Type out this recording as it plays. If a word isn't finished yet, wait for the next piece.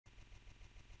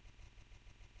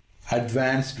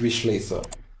Advanced Visualizer.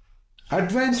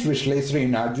 Advanced Visualizer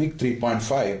in Advik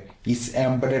 3.5 is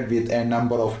embedded with a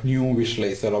number of new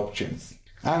visualizer options.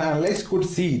 An analyst could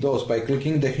see those by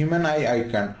clicking the human eye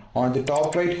icon on the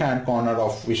top right hand corner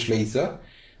of Visualizer.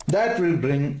 That will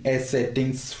bring a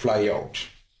settings flyout.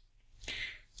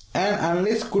 An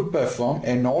analyst could perform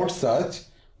a node search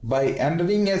by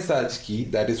entering a search key,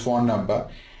 that is phone number,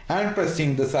 and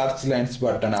pressing the search lens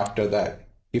button after that.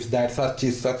 If that search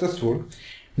is successful,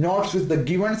 nodes with the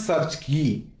given search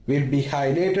key will be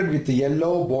highlighted with the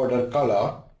yellow border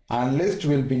color. Analyst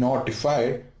will be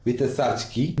notified with a search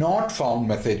key not found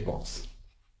message box.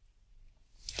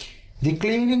 The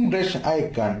cleaning brush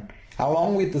icon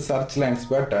along with the search lens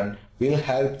button will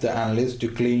help the analyst to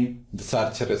clean the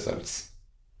search results.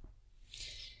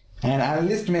 An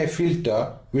analyst may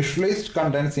filter visualized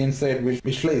contents inside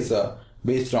Visualizer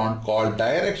based on call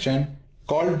direction,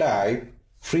 call type,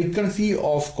 frequency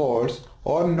of calls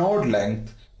or node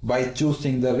length by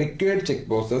choosing the required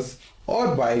checkboxes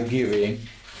or by giving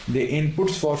the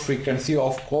inputs for frequency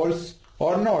of calls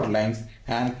or node length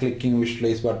and clicking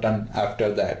Visualize button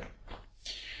after that.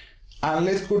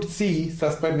 Analysts could see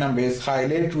suspect numbers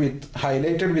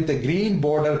highlighted with a green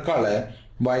border color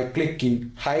by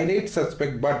clicking Highlight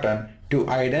Suspect button to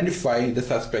identify the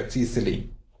suspects easily.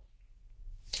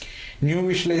 New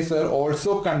Visualizer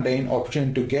also contain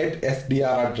option to get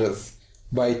SDR address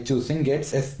by choosing Get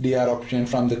SDR option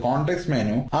from the context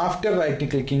menu after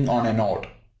right-clicking on a node.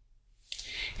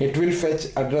 It will fetch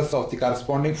address of the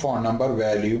corresponding phone number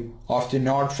value of the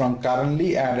node from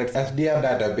currently added SDR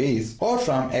database or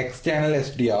from external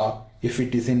SDR if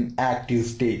it is in active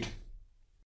state.